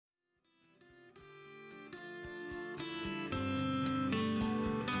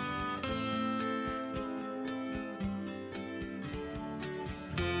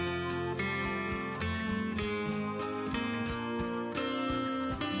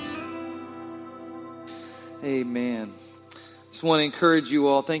Amen. Just want to encourage you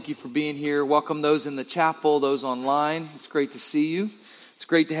all. Thank you for being here. Welcome those in the chapel, those online. It's great to see you. It's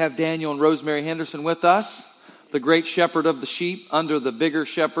great to have Daniel and Rosemary Henderson with us, the great shepherd of the sheep under the bigger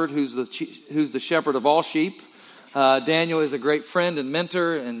shepherd who's the shepherd of all sheep. Daniel is a great friend and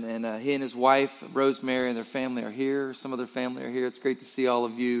mentor, and he and his wife, Rosemary, and their family are here. Some of their family are here. It's great to see all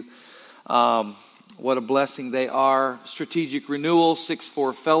of you. What a blessing they are. Strategic Renewal,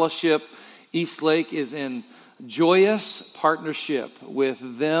 6-4 Fellowship. Eastlake is in joyous partnership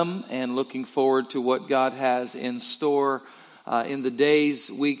with them and looking forward to what God has in store in the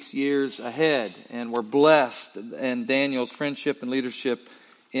days, weeks, years ahead. And we're blessed in Daniel's friendship and leadership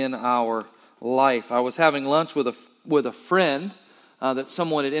in our life. I was having lunch with a friend that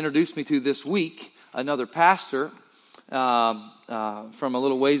someone had introduced me to this week, another pastor from a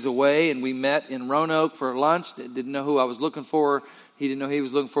little ways away, and we met in Roanoke for lunch. Didn't know who I was looking for. He didn't know who he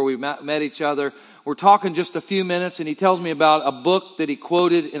was looking for. We met each other. We're talking just a few minutes, and he tells me about a book that he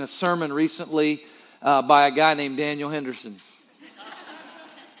quoted in a sermon recently by a guy named Daniel Henderson.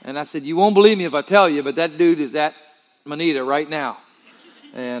 And I said, you won't believe me if I tell you, but that dude is at Manita right now.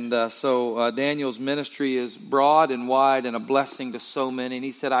 And so Daniel's ministry is broad and wide and a blessing to so many. And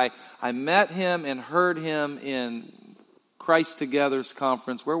he said, I met him and heard him in Christ Together's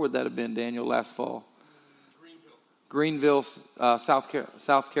conference. Where would that have been, Daniel, last fall? Greenville, South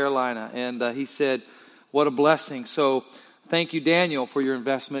Carolina. And he said, what a blessing. So thank you, Daniel, for your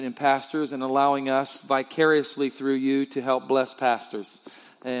investment in pastors and allowing us vicariously through you to help bless pastors.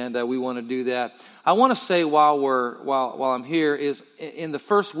 And we want to do that. I want to say while I'm here is in the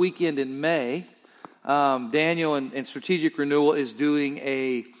first weekend in May, Daniel and Strategic Renewal is doing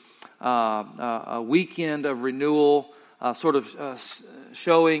a weekend of renewal, sort of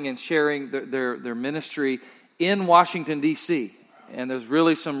showing and sharing their ministry in Washington, D.C. And there's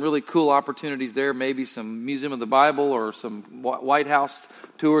really some really cool opportunities there, maybe some Museum of the Bible or some White House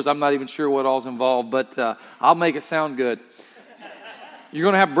tours. I'm not even sure what all's involved, but I'll make it sound good. You're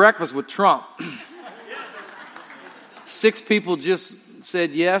going to have breakfast with Trump. 6 people just said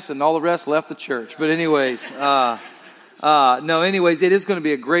yes, and all the rest left the church. But anyways, it is going to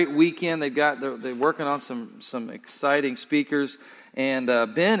be a great weekend. They're working on some exciting speakers. And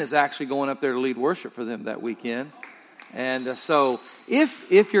Ben is actually going up there to lead worship for them that weekend. And so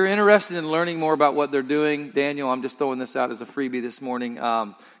if you're interested in learning more about what they're doing, Daniel, I'm just throwing this out as a freebie this morning,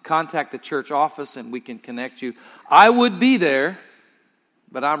 contact the church office and we can connect you. I would be there,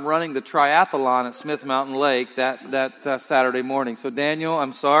 but I'm running the triathlon at Smith Mountain Lake that Saturday morning. So Daniel,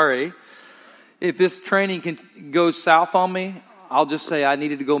 I'm sorry. If this training goes south on me, I'll just say I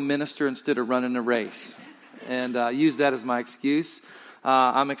needed to go minister instead of running a race. And use that as my excuse.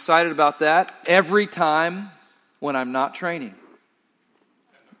 I'm excited about that every time when I'm not training.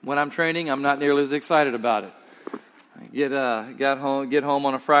 When I'm training, I'm not nearly as excited about it. I get home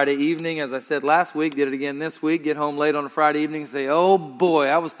on a Friday evening, as I said last week, did it again this week, get home late on a Friday evening and say, oh boy,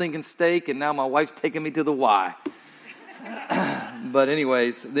 I was thinking steak and now my wife's taking me to the Y. But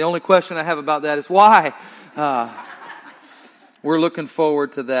anyways, the only question I have about that is why? We're looking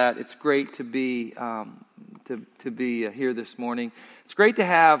forward to that. It's great to be here this morning. It's great to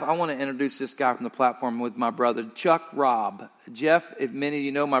have, I want to introduce this guy from the platform with my brother, Chuck Robb. Jeff, if many of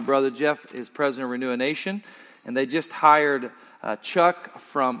you know my brother, Jeff is president of Renew a Nation, and they just hired Chuck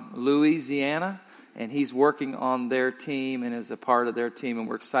from Louisiana, and he's working on their team and is a part of their team, and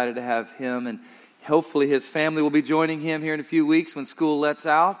we're excited to have him, and hopefully his family will be joining him here in a few weeks when school lets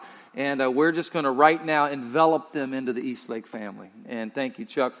out. And we're just going to right now envelop them into the Eastlake family. And thank you,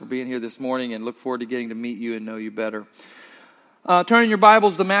 Chuck, for being here this morning, and look forward to getting to meet you and know you better. Turn in your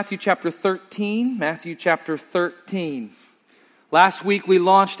Bibles to Matthew chapter 13. Matthew chapter 13. Last week we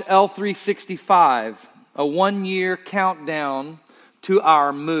launched L365, a 1-year countdown to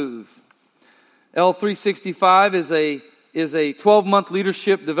our move. L365 is a 12-month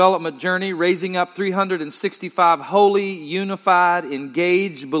leadership development journey raising up 365 holy, unified,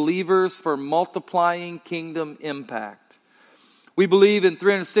 engaged believers for multiplying kingdom impact. We believe in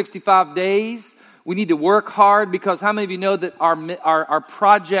 365 days. We need to work hard because how many of you know that our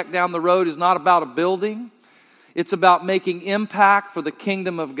project down the road is not about a building? It's about making impact for the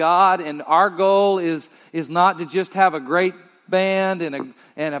kingdom of God. And our goal is not to just have a great band and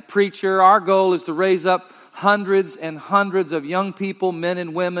a preacher. Our goal is to raise up hundreds and hundreds of young people, men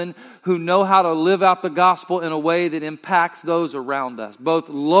and women, who know how to live out the gospel in a way that impacts those around us, both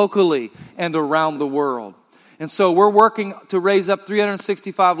locally and around the world. And so we're working to raise up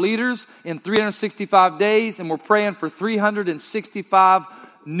 365 leaders in 365 days, and we're praying for 365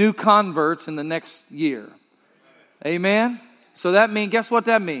 new converts in the next year. Amen? So that means, guess what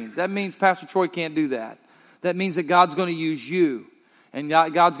that means? That means Pastor Troy can't do that. that means that God's going to use you. And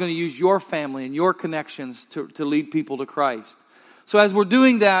God's going to use your family and your connections to lead people to Christ. So as we're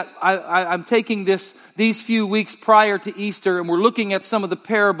doing that, I'm taking these few weeks prior to Easter, and we're looking at some of the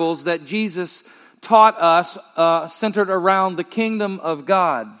parables that Jesus taught us centered around the kingdom of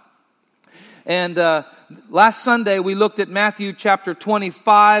God. And last Sunday, we looked at Matthew chapter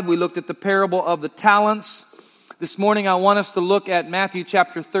 25. We looked at the parable of the talents. This morning, I want us to look at Matthew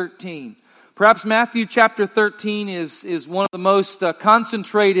chapter 13. Perhaps Matthew chapter 13 is one of the most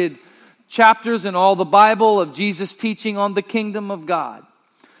concentrated chapters in all the Bible of Jesus teaching on the kingdom of God.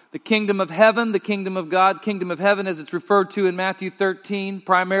 The kingdom of heaven, the kingdom of God, kingdom of heaven as it's referred to in Matthew 13,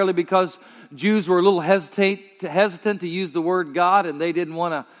 primarily because Jews were a little hesitant to use the word God, and they didn't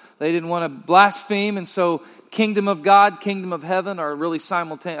want to blaspheme, and so kingdom of God, kingdom of heaven are really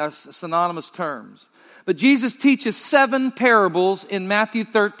synonymous terms. But Jesus teaches 7 parables in Matthew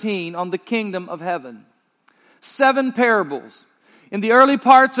 13 on the kingdom of heaven. 7 parables. In the early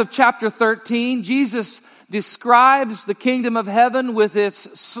parts of chapter 13, Jesus describes the kingdom of heaven with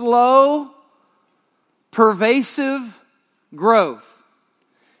its slow, pervasive growth.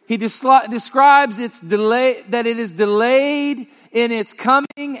 He describes its delay, that it is delayed in its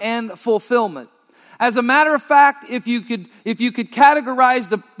coming and fulfillment. As a matter of fact, if you could categorize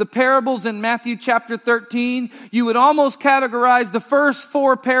the parables in Matthew chapter 13, you would almost categorize the first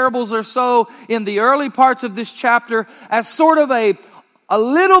 4 parables or so in the early parts of this chapter as sort of a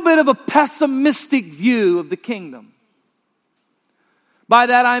little bit of a pessimistic view of the kingdom. By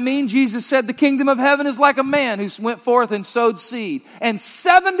that I mean, Jesus said the kingdom of heaven is like a man who went forth and sowed seed, and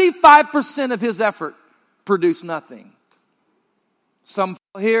 75% of his effort produced nothing. Some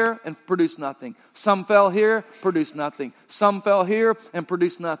fell here and produced nothing. Some fell here, produced nothing. Some fell here and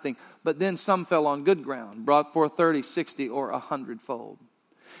produced nothing. But then some fell on good ground, brought forth 30, 60, or 100-fold.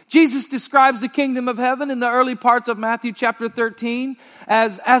 Jesus describes the kingdom of heaven in the early parts of Matthew chapter 13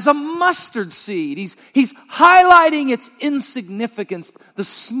 as a mustard seed. He's highlighting its insignificance, the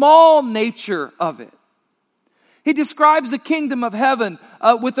small nature of it. He describes the kingdom of heaven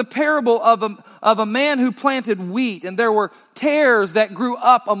with the parable of a man who planted wheat, and there were tares that grew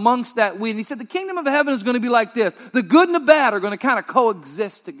up amongst that wheat. And he said the kingdom of heaven is going to be like this. The good and the bad are going to kind of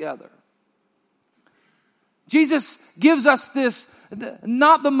coexist together. Jesus gives us this,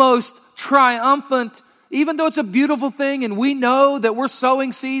 not the most triumphant, even though it's a beautiful thing and we know that we're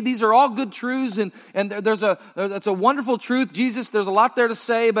sowing seed, these are all good truths, and it's a wonderful truth. Jesus, there's a lot there to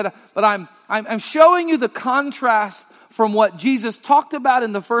say, but I'm showing you the contrast from what Jesus talked about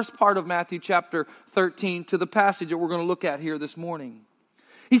in the first part of Matthew chapter 13 to the passage that we're going to look at here this morning.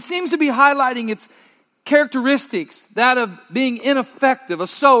 He seems to be highlighting its characteristics, that of being ineffective, a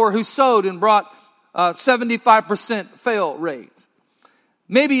sower who sowed and brought 75% fail rate.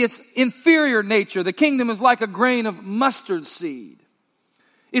 Maybe it's inferior nature. The kingdom is like a grain of mustard seed.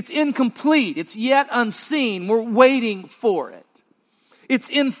 It's incomplete. It's yet unseen. We're waiting for it. It's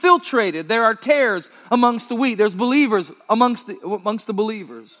infiltrated. There are tares amongst the wheat. There's believers amongst the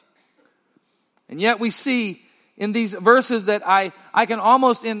believers. And yet we see in these verses that I can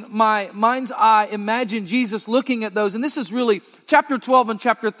almost in my mind's eye imagine Jesus looking at those. And this is really, chapter 12 and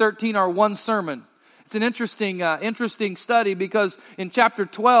chapter 13 are one sermon. It's an interesting study because in chapter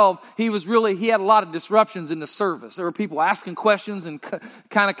 12, he had a lot of disruptions in the service. There were people asking questions and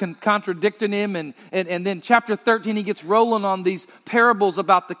kind of contradicting him. And then chapter 13, he gets rolling on these parables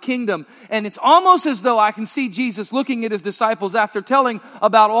about the kingdom. And it's almost as though I can see Jesus looking at his disciples after telling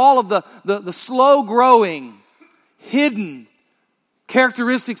about all of the slow growing, hidden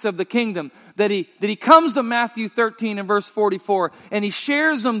characteristics of the kingdom, that he comes to Matthew 13 and verse 44, and he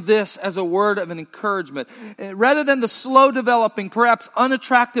shares them this as a word of an encouragement. Rather than the slow developing, perhaps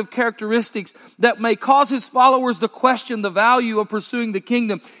unattractive characteristics that may cause his followers to question the value of pursuing the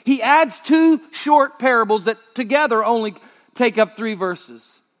kingdom, he adds 2 short parables that together only take up 3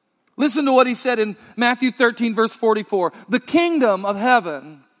 verses. Listen to what he said in Matthew 13 verse 44. The kingdom of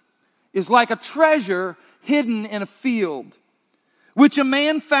heaven is like a treasure hidden in a field, which a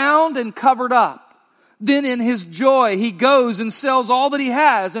man found and covered up. Then in his joy, he goes and sells all that he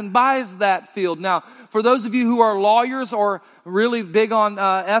has and buys that field. Now, for those of you who are lawyers or really big on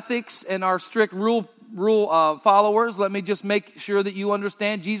ethics and are strict rule followers, let me just make sure that you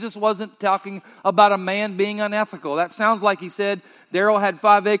understand Jesus wasn't talking about a man being unethical. That sounds like he said, Daryl had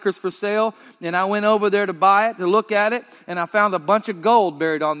 5 acres for sale, and I went over there to buy it, to look at it, and I found a bunch of gold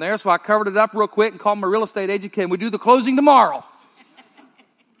buried on there, so I covered it up real quick and called my real estate agent. Can we do the closing tomorrow?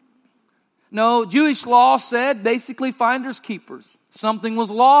 No, Jewish law said basically finders keepers. Something was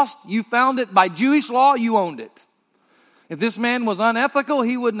lost, you found it. By Jewish law, you owned it. If this man was unethical,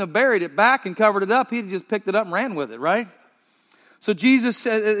 he wouldn't have buried it back and covered it up. He'd just picked it up and ran with it, right? So Jesus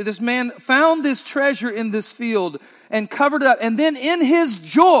said, this man found this treasure in this field and covered it up. And then in his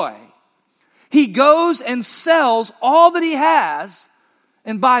joy, he goes and sells all that he has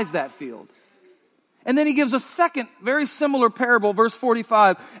and buys that field. And then he gives a second, very similar parable, verse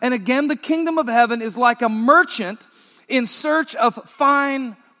 45. And again, the kingdom of heaven is like a merchant in search of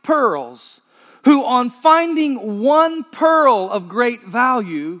fine pearls, who on finding one pearl of great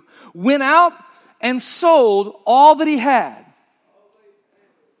value, went out and sold all that he had.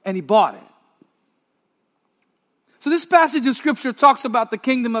 And he bought it. So this passage of Scripture talks about the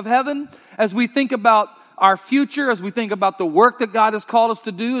kingdom of heaven as we think about our future, as we think about the work that God has called us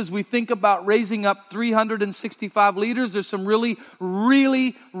to do, as we think about raising up 365 leaders. There's some really,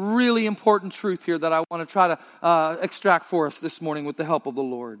 really, really important truth here that I want to try to extract for us this morning with the help of the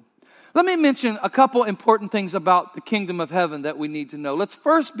Lord. Let me mention a couple important things about the kingdom of heaven that we need to know. Let's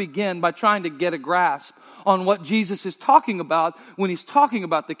first begin by trying to get a grasp on what Jesus is talking about when he's talking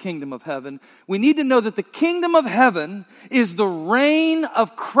about the kingdom of heaven. We need to know that the kingdom of heaven is the reign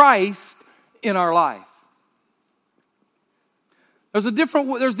of Christ in our life. There's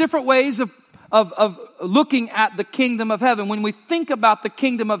different ways of looking at the kingdom of heaven when we think about the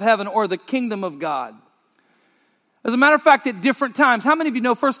kingdom of heaven or the kingdom of God. As a matter of fact, at different times, how many of you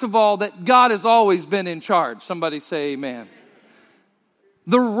know, first of all, that God has always been in charge? Somebody say amen.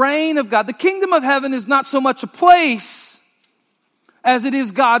 The reign of God. The kingdom of heaven is not so much a place as it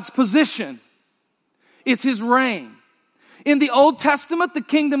is God's position. It's his reign. In the Old Testament, the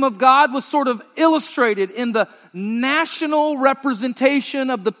kingdom of God was sort of illustrated in the national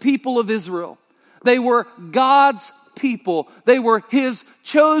representation of the people of Israel. They were God's people. They were his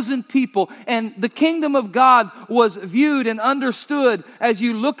chosen people. And the kingdom of God was viewed and understood as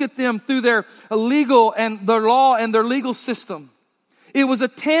you look at them through their legal and their law and their legal system. It was a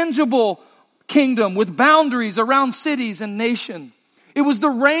tangible kingdom with boundaries around cities and nation. It was the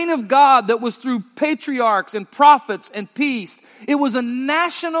reign of God that was through patriarchs and prophets and peace. It was a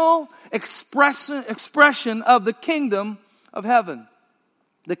national expression of the kingdom of heaven,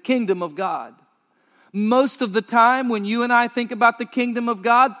 the kingdom of God. Most of the time when you and I think about the kingdom of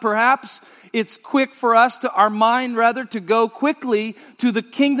God, perhaps it's quick for us to, our mind rather, to go quickly to the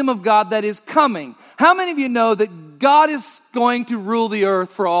kingdom of God that is coming. How many of you know that God is going to rule the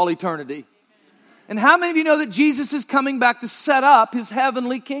earth for all eternity? And how many of you know that Jesus is coming back to set up his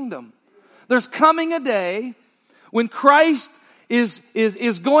heavenly kingdom? There's coming a day when Christ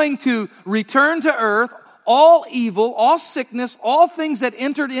is going to return to earth. All evil, all sickness, all things that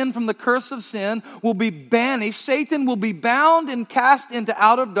entered in from the curse of sin will be banished. Satan will be bound and cast into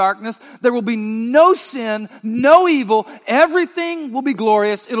outer darkness. There will be no sin, no evil. Everything will be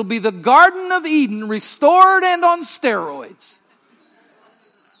glorious. It'll be the Garden of Eden restored and on steroids.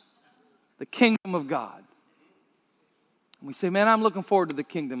 The kingdom of God. And we say, man, I'm looking forward to the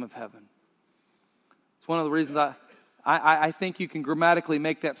kingdom of heaven. It's one of the reasons I think you can grammatically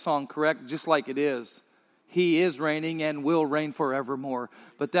make that song correct just like it is. He is reigning and will reign forevermore.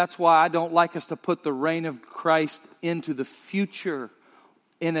 But that's why I don't like us to put the reign of Christ into the future,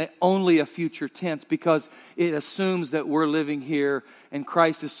 in only a future tense, because it assumes that we're living here and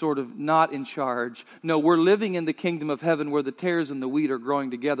Christ is sort of not in charge. No, we're living in the kingdom of heaven where the tares and the wheat are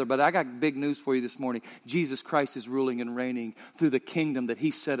growing together. But I got big news for you this morning. Jesus Christ is ruling and reigning through the kingdom that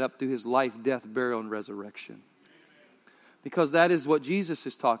he set up through his life, death, burial, and resurrection. Because that is what Jesus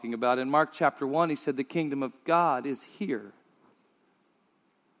is talking about. In Mark chapter 1, he said the kingdom of God is here.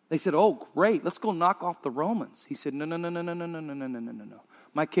 They said, oh, great, let's go knock off the Romans. He said, no.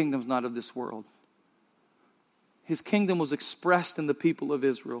 My kingdom's not of this world. His kingdom was expressed in the people of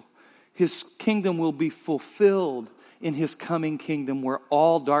Israel. His kingdom will be fulfilled in his coming kingdom where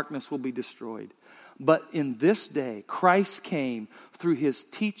all darkness will be destroyed. But in this day, Christ came through his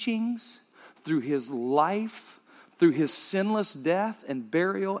teachings, through his life, through his sinless death and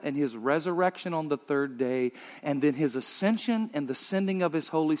burial and his resurrection on the third day, and then his ascension and the sending of his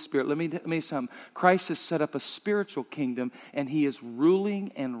Holy Spirit. Let me tell you something. Christ has set up a spiritual kingdom, and he is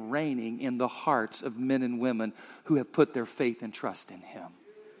ruling and reigning in the hearts of men and women who have put their faith and trust in him.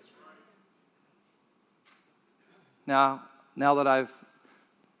 Now that I've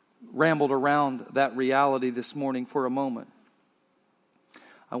rambled around that reality this morning for a moment,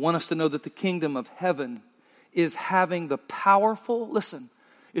 I want us to know that the kingdom of heaven is having the powerful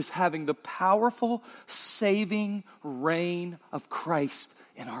saving reign of Christ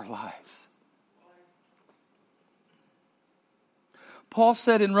in our lives. Paul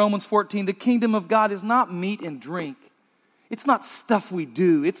said in Romans 14, the kingdom of God is not meat and drink. It's not stuff we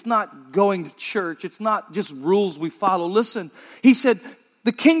do. It's not going to church. It's not just rules we follow. Listen, he said,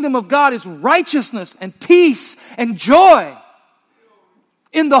 the kingdom of God is righteousness and peace and joy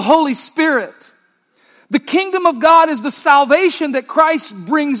in the Holy Spirit. The kingdom of God is the salvation that Christ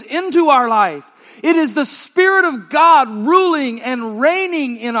brings into our life. It is the Spirit of God ruling and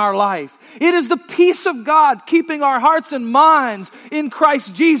reigning in our life. It is the peace of God keeping our hearts and minds in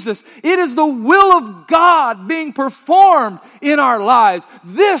Christ Jesus. It is the will of God being performed in our lives.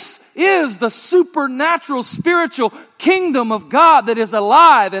 This is the supernatural spiritual kingdom of God that is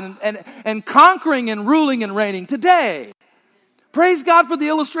alive and conquering and ruling and reigning today. Praise God for the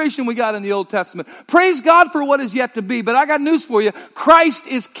illustration we got in the Old Testament. Praise God for what is yet to be. But I got news for you. Christ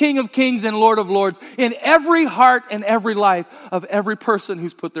is King of kings and Lord of lords in every heart and every life of every person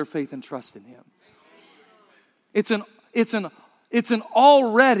who's put their faith and trust in Him. It's an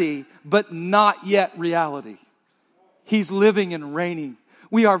already but not yet reality. He's living and reigning.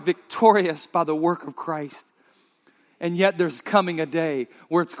 We are victorious by the work of Christ. And yet there's coming a day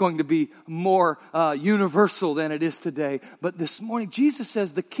where it's going to be more universal than it is today. But this morning, Jesus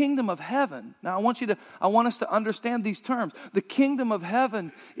says the kingdom of heaven. Now I want us to understand these terms. The kingdom of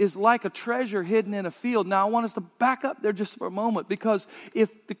heaven is like a treasure hidden in a field. Now I want us to back up there just for a moment, because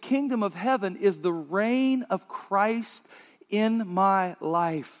if the kingdom of heaven is the reign of Christ in my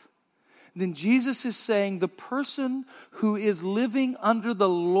life, then Jesus is saying the person who is living under the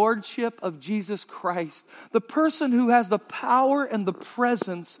lordship of Jesus Christ, the person who has the power and the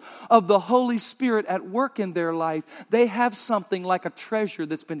presence of the Holy Spirit at work in their life, they have something like a treasure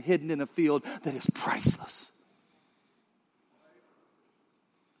that's been hidden in a field that is priceless.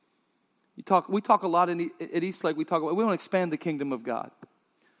 We talk a lot at Eastlake. We want to expand the kingdom of God.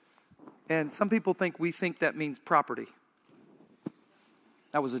 And some people think that means property.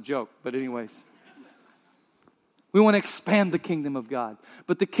 That was a joke, but anyways. We want to expand the kingdom of God.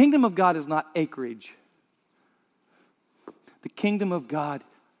 But the kingdom of God is not acreage. The kingdom of God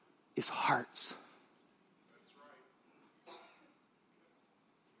is hearts.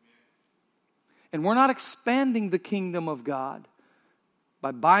 And we're not expanding the kingdom of God by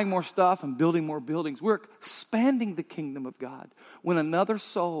buying more stuff and building more buildings. We're expanding the kingdom of God when another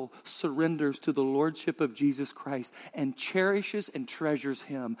soul surrenders to the lordship of Jesus Christ and cherishes and treasures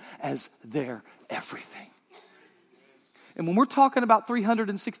Him as their everything. And when we're talking about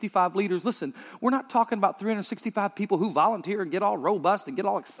 365 leaders, listen, we're not talking about 365 people who volunteer and get all robust and get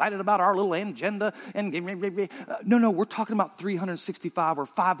all excited about our little agenda. No, we're talking about 365 or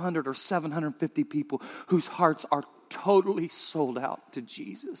 500 or 750 people whose hearts are totally sold out to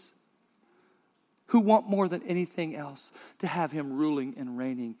Jesus, who want more than anything else to have Him ruling and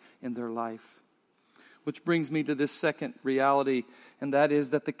reigning in their life. Which brings me to this second reality, and that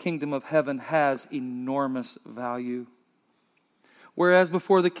is that the kingdom of heaven has enormous value. Whereas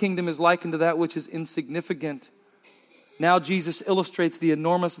before the kingdom is likened to that which is insignificant, now Jesus illustrates the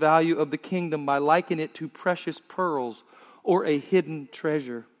enormous value of the kingdom by likening it to precious pearls or a hidden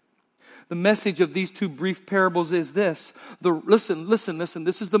treasure. The message of these two brief parables is this. Listen.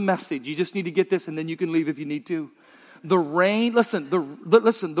 This is the message. You just need to get this, and then you can leave if you need to. The reign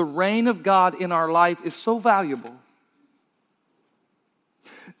of God in our life is so valuable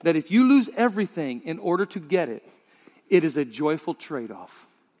that if you lose everything in order to get it, it is a joyful trade-off.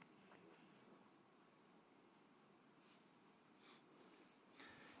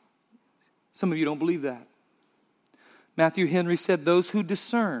 Some of you don't believe that. Matthew Henry said, "Those who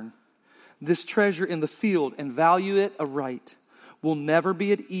discern this treasure in the field and value it aright will never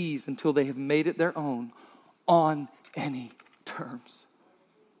be at ease until they have made it their own on any terms."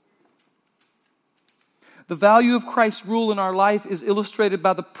 The value of Christ's rule in our life is illustrated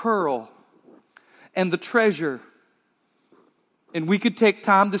by the pearl and the treasure. And we could take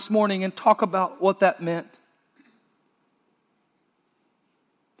time this morning and talk about what that meant.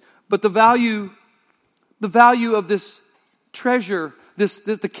 But the value of this treasure,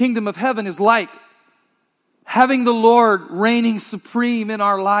 the kingdom of heaven, is like having the Lord reigning supreme in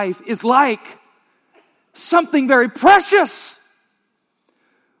our life, is like something very precious.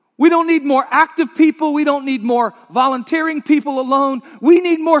 We don't need more active people. We don't need more volunteering people alone. We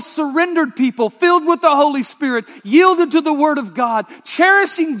need more surrendered people filled with the Holy Spirit, yielded to the Word of God,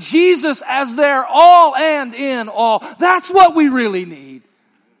 cherishing Jesus as their all and in all. That's what we really need.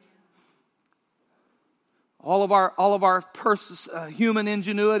 All of our human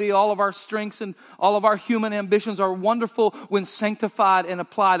ingenuity, all of our strengths, and all of our human ambitions are wonderful when sanctified and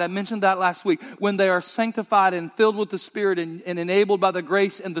applied. I mentioned that last week. When they are sanctified and filled with the Spirit and enabled by the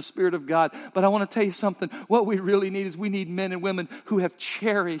grace and the Spirit of God. But I want to tell you something. What we really need is we need men and women who have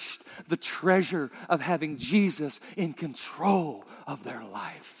cherished the treasure of having Jesus in control of their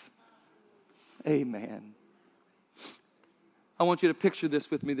life. Amen. I want you to picture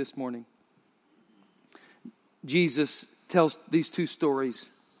this with me this morning. Jesus tells these two stories.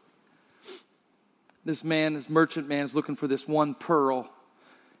 This merchant man is looking for this one pearl.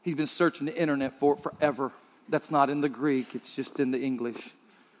 He's been searching the internet for it forever. That's not in the Greek, it's just in the English.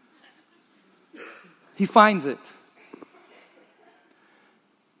 He finds it.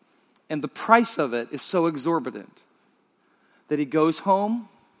 And the price of it is so exorbitant that he goes home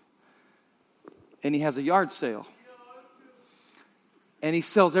and he has a yard sale. And he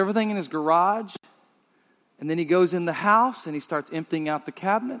sells everything in his garage. And then he goes in the house and he starts emptying out the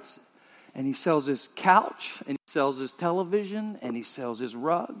cabinets. And he sells his couch and he sells his television and he sells his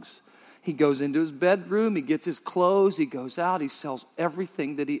rugs. He goes into his bedroom, he gets his clothes, he goes out, he sells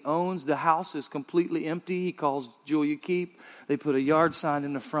everything that he owns. The house is completely empty. He calls Julia Keep. They put a yard sign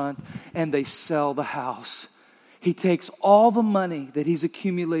in the front and they sell the house. He takes all the money that he's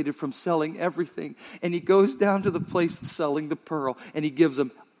accumulated from selling everything and he goes down to the place selling the pearl and he gives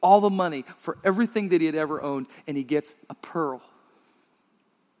them all the money for everything that he had ever owned, and he gets a pearl.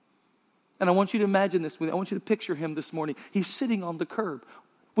 And I want you to imagine this. I want you to picture him this morning. He's sitting on the curb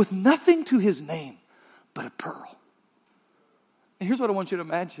with nothing to his name but a pearl. And here's what I want you to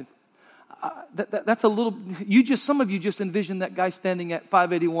imagine. That's a little, some of you just envisioned that guy standing at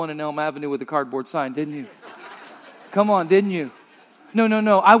 581 and Elm Avenue with a cardboard sign, didn't you? Come on, didn't you?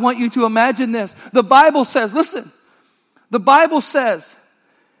 No. I want you to imagine this. The Bible says, listen, the Bible says,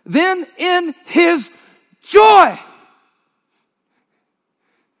 then in his joy.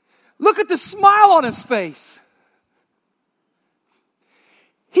 Look at the smile on his face.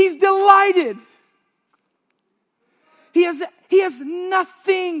 He's delighted. He has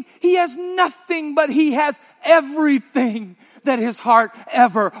nothing. He has nothing, but he has everything that his heart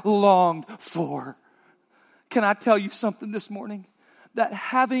ever longed for. Can I tell you something this morning? That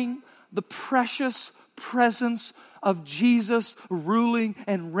having the precious presence of Jesus ruling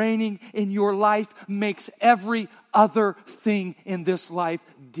and reigning in your life makes every other thing in this life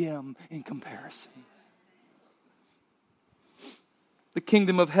dim in comparison. The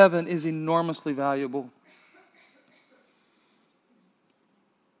kingdom of heaven is enormously valuable.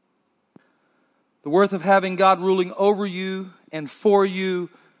 The worth of having God ruling over you and for you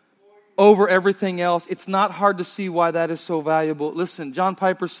over everything else, it's not hard to see why that is so valuable. Listen, John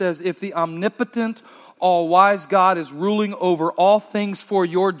Piper says, if the omnipotent, all-wise God is ruling over all things for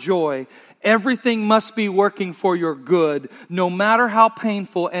your joy, everything must be working for your good, no matter how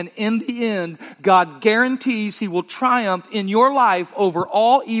painful. And in the end, God guarantees He will triumph in your life over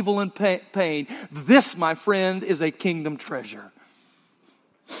all evil and pain. This, my friend, is a kingdom treasure.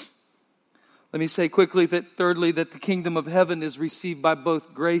 Let me say quickly that thirdly, that the kingdom of heaven is received by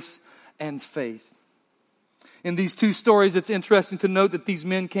both grace and faith. In these two stories, it's interesting to note that these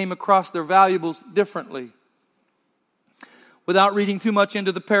men came across their valuables differently. Without reading too much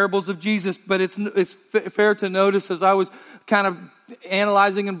into the parables of Jesus, but it's fair to notice as I was kind of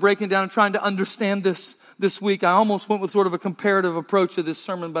analyzing and breaking down and trying to understand this week, I almost went with sort of a comparative approach to this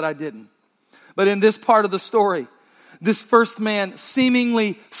sermon, but I didn't. But in this part of the story, this first man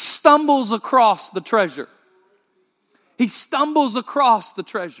seemingly stumbles across the treasure. He stumbles across the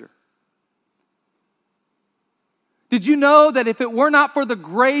treasure. Did you know that if it were not for the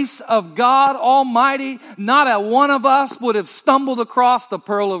grace of God Almighty, not a one of us would have stumbled across the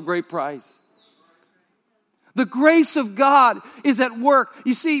pearl of great price? The grace of God is at work.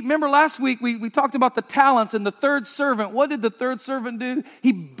 You see, remember last week we talked about the talents and the third servant. What did the third servant do?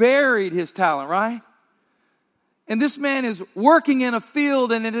 He buried his talent, right? And this man is working in a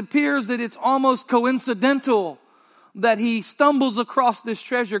field, and it appears that it's almost coincidental that he stumbles across this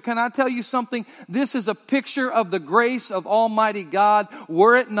treasure. Can I tell you something? This is a picture of the grace of Almighty God.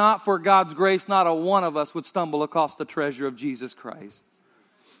 Were it not for God's grace, not a one of us would stumble across the treasure of Jesus Christ.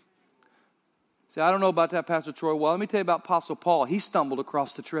 See, I don't know about that, Pastor Troy. Well, let me tell you about Apostle Paul. He stumbled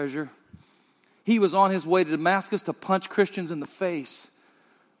across the treasure. He was on his way to Damascus to punch Christians in the face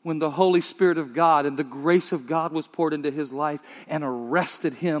when the Holy Spirit of God and the grace of God was poured into his life and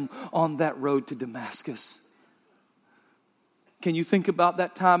arrested him on that road to Damascus. Can you think about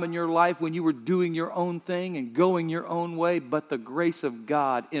that time in your life when you were doing your own thing and going your own way, but the grace of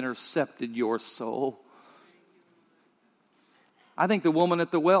God intercepted your soul? I think the woman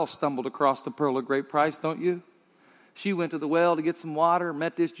at the well stumbled across the pearl of great price, don't you? She went to the well to get some water,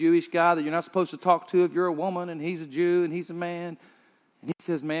 met this Jewish guy that you're not supposed to talk to if you're a woman, and he's a Jew and he's a man. And he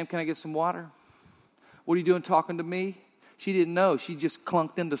says, ma'am, can I get some water? What are you doing talking to me? She didn't know. She just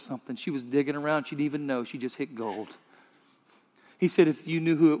clunked into something. She was digging around. She didn't even know. She just hit gold. He said, if you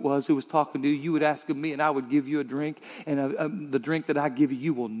knew who it was who was talking to you, you would ask of me and I would give you a drink. And the drink that I give you,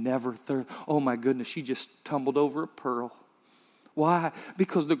 you will never thirst. Oh my goodness, she just tumbled over a pearl. Why?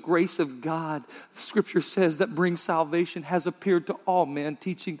 Because the grace of God, Scripture says, that brings salvation has appeared to all men,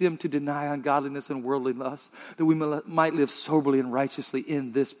 teaching them to deny ungodliness and worldly lust, that we might live soberly and righteously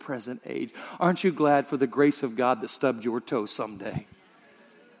in this present age. Aren't you glad for the grace of God that stubbed your toe someday?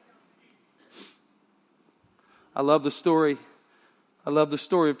 I love the story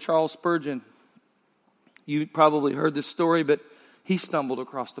of Charles Spurgeon. You probably heard this story, but he stumbled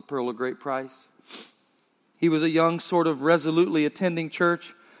across the pearl of great price. He was a young, sort of resolutely attending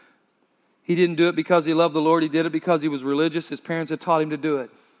church. He didn't do it because he loved the Lord. He did it because he was religious. His parents had taught him to do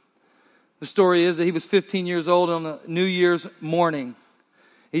it. The story is that he was 15 years old on a New Year's morning.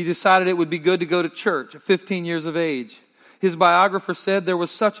 He decided it would be good to go to church at 15 years of age. His biographer said there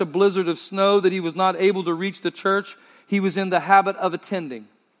was such a blizzard of snow that he was not able to reach the church he was in the habit of attending.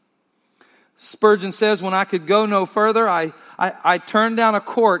 Spurgeon says, when I could go no further, I turned down a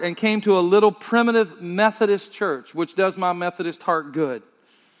court and came to a little primitive Methodist church, which does my Methodist heart good.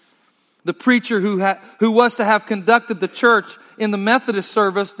 The preacher who was to have conducted the church in the Methodist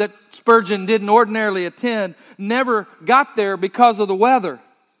service that Spurgeon didn't ordinarily attend never got there because of the weather.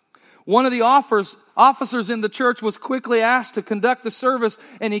 One of the officers in the church was quickly asked to conduct the service,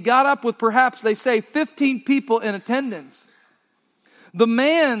 and he got up with perhaps, they say, 15 people in attendance. The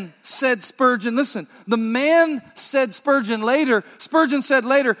man said Spurgeon said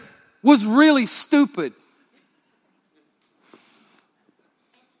later, was really stupid.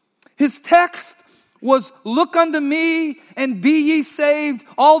 His text was, look unto me and be ye saved,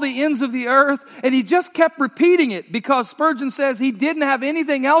 all the ends of the earth. And he just kept repeating it because Spurgeon says he didn't have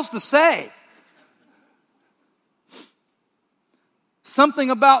anything else to say. Something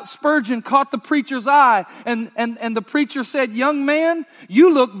about Spurgeon caught the preacher's eye, and the preacher said, young man,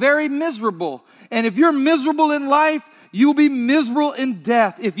 you look very miserable. And if you're miserable in life, you'll be miserable in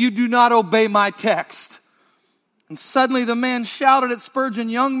death if you do not obey my text. And suddenly the man shouted at Spurgeon,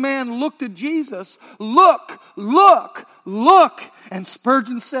 young man, look to Jesus. Look, look, look. And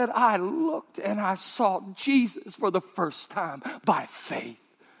Spurgeon said, I looked and I saw Jesus for the first time by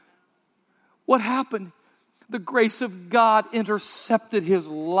faith. What happened? The grace of God intercepted his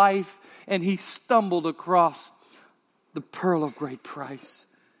life and he stumbled across the pearl of great price.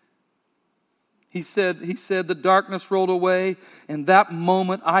 He said, the darkness rolled away, and that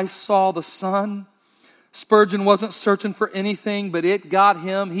moment I saw the sun. Spurgeon wasn't searching for anything, but it got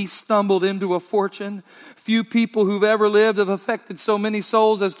him. He stumbled into a fortune. Few people who've ever lived have affected so many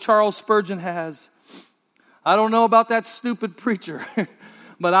souls as Charles Spurgeon has. I don't know about that stupid preacher,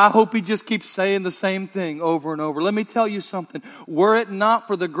 but I hope he just keeps saying the same thing over and over. Let me tell you something. Were it not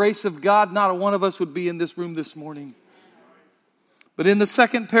for the grace of God, not a one of us would be in this room this morning. But in the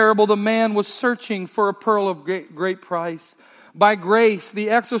second parable, the man was searching for a pearl of great price. By grace, the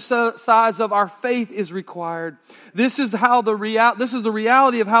exercise of our faith is required. This is the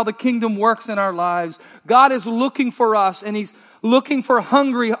reality of how the kingdom works in our lives. God is looking for us, and He's looking for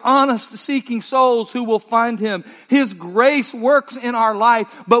hungry, honest, seeking souls who will find Him. His grace works in our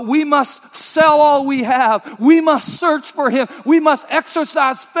life, but we must sell all we have. We must search for Him. We must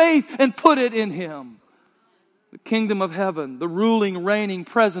exercise faith and put it in Him. The kingdom of heaven, the ruling, reigning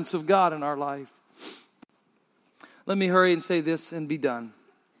presence of God in our life. Let me hurry and say this and be done.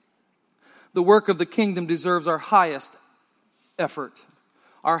 The work of the kingdom deserves our highest effort,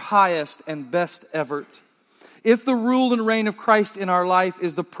 our highest and best effort. If the rule and reign of Christ in our life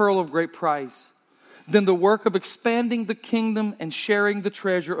is the pearl of great price, then the work of expanding the kingdom and sharing the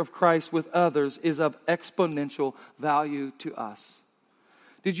treasure of Christ with others is of exponential value to us.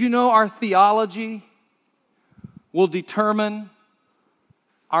 Did you know our theology will determine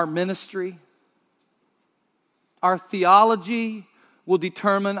our ministry? Our theology will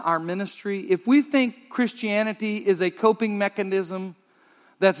determine our ministry. If we think Christianity is a coping mechanism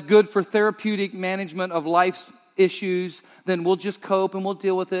that's good for therapeutic management of life's issues, then we'll just cope and we'll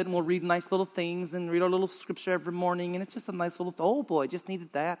deal with it and we'll read nice little things and read our little scripture every morning and it's just a nice little, oh boy, just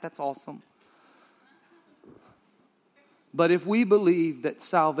needed that. That's awesome. But if we believe that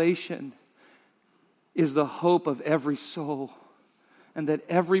salvation is the hope of every soul, and that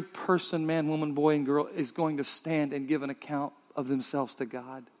every person, man, woman, boy, and girl is going to stand and give an account of themselves to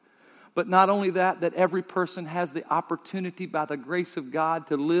God, But not only that, that every person has the opportunity by the grace of God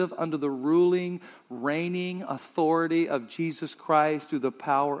to live under the ruling, reigning authority of Jesus Christ through the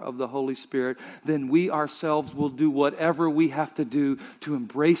power of the Holy Spirit, then we ourselves will do whatever we have to do to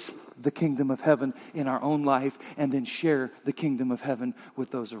embrace the kingdom of heaven in our own life and then share the kingdom of heaven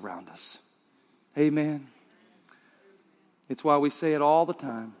with those around us. Amen. It's why we say it all the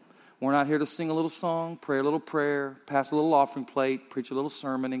time. We're not here to sing a little song, pray a little prayer, pass a little offering plate, preach a little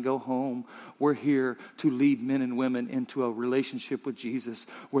sermon, and go home. We're here to lead men and women into a relationship with Jesus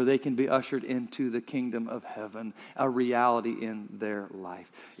where they can be ushered into the kingdom of heaven, a reality in their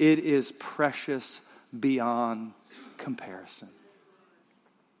life. It is precious beyond comparison.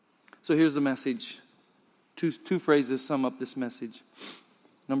 So here's the message. Two phrases sum up this message.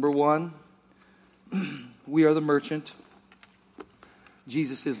 Number one, we are the merchant.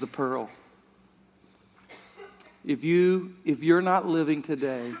 Jesus is the pearl. If you're not living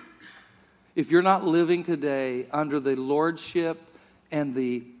today under the lordship and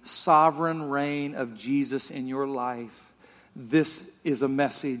the sovereign reign of Jesus in your life, this is a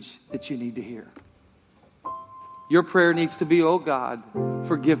message that you need to hear. Your prayer needs to be, oh God,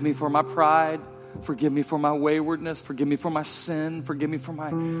 forgive me for my pride. Forgive me for my waywardness. Forgive me for my sin. Forgive me for my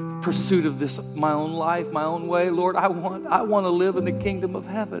pursuit of this, my own life, my own way. Lord, I want to live in the kingdom of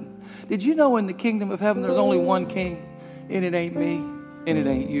heaven. Did you know in the kingdom of heaven there's only one king? And it ain't me, and it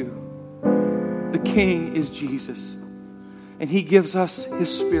ain't you. The king is Jesus. And he gives us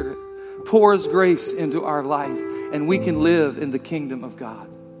his spirit, pours grace into our life, and we can live in the kingdom of God.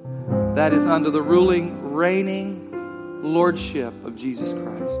 That is under the ruling, reigning lordship of Jesus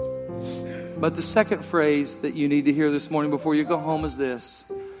Christ. But the second phrase that you need to hear this morning before you go home is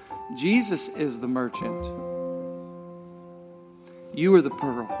this. Jesus is the merchant. You are the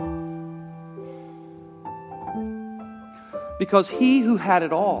pearl. Because he who had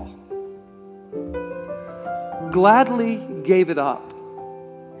it all gladly gave it up.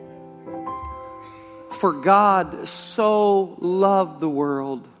 For God so loved the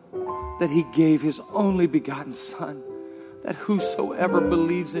world that he gave his only begotten Son, that whosoever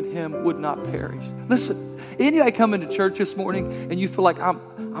believes in him would not perish. Listen, anybody come into church this morning and you feel like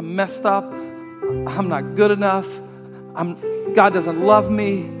I'm messed up, I'm not good enough, God doesn't love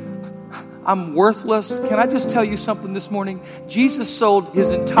me, I'm worthless. Can I just tell you something this morning? Jesus sold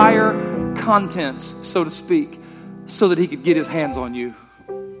his entire contents, so to speak, so that he could get his hands on you.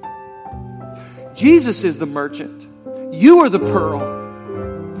 Jesus is the merchant. You are the pearl.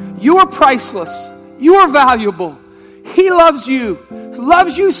 You are priceless. You are valuable. He loves you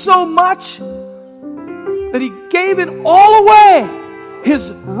so much that he gave it all away.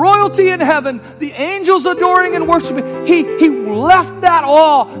 His royalty in heaven, the angels adoring and worshiping. He left that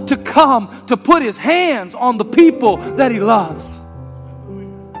all to come to put his hands on the people that he loves.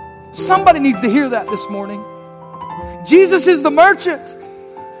 Somebody needs to hear that this morning. Jesus is the merchant.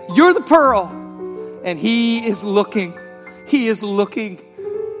 You're the pearl. And he is looking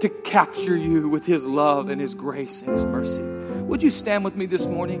to capture you with his love and his grace and his mercy. Would you stand with me this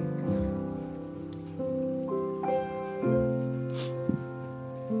morning?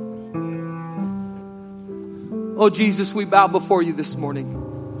 Oh, Jesus, we bow before you this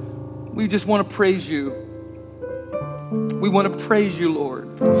morning. We just want to praise you. We want to praise you,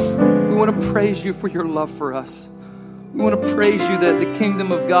 Lord. We want to praise you for your love for us. We want to praise you that the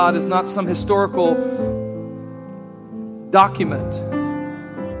kingdom of God is not some historical document.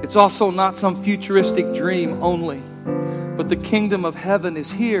 It's also not some futuristic dream only. But the kingdom of heaven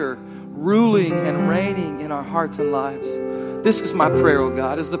is here, ruling and reigning in our hearts and lives. This is my prayer, oh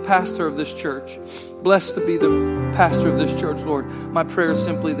God, as the pastor of this church. Blessed to be the pastor of this church, Lord. My prayer is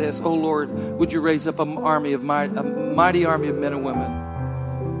simply this. Oh Lord, would you raise up a mighty army of men and women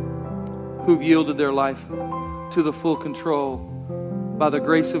who've yielded their life to the full control by the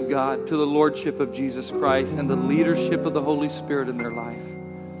grace of God, to the lordship of Jesus Christ and the leadership of the Holy Spirit in their life.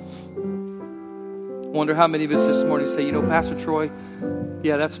 Wonder how many of us this morning say, you know, Pastor Troy,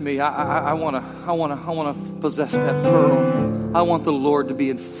 yeah, that's me. I want to possess that pearl. I want the Lord to be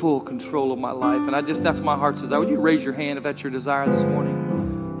in full control of my life. And that's my heart's desire. Would you raise your hand if that's your desire this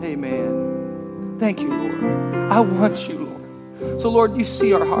morning? Amen. Thank you, Lord. I want you, Lord. So, Lord, you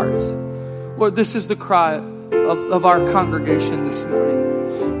see our hearts. Lord, this is the cry of our congregation this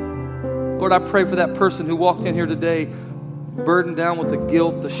morning. Lord, I pray for that person who walked in here today burdened down with the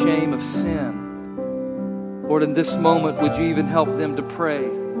guilt, the shame of sin. Lord, in this moment, would you even help them to pray?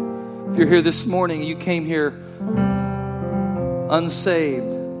 If you're here this morning, you came here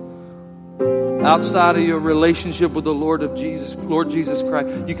unsaved, outside of your relationship with the Lord Jesus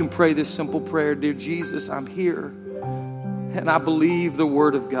Christ, you can pray this simple prayer. Dear Jesus, I'm here. And I believe the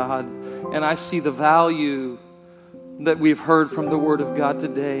Word of God. And I see the value that we've heard from the Word of God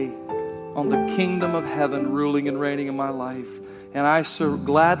today on the kingdom of heaven ruling and reigning in my life. And I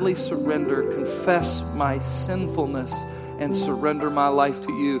gladly surrender, confess my sinfulness, and surrender my life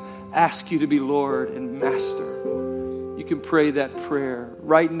to you. Ask you to be Lord and Master. You can pray that prayer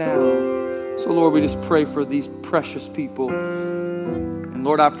right now. So Lord, we just pray for these precious people. And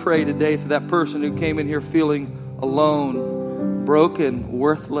Lord, I pray today for that person who came in here feeling alone, broken,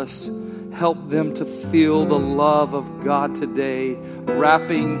 worthless. Help them to feel the love of God today,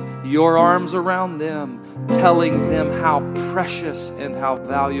 wrapping your arms around them, telling them how precious and how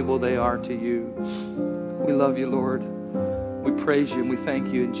valuable they are to you. We love you, Lord. We praise you and we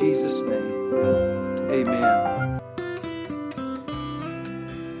thank you in Jesus' name. Amen.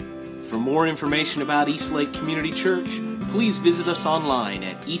 For more information about Eastlake Community Church, please visit us online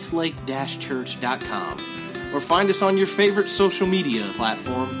at eastlake-church.com or find us on your favorite social media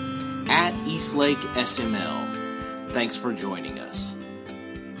platform at Eastlake SML. Thanks for joining us.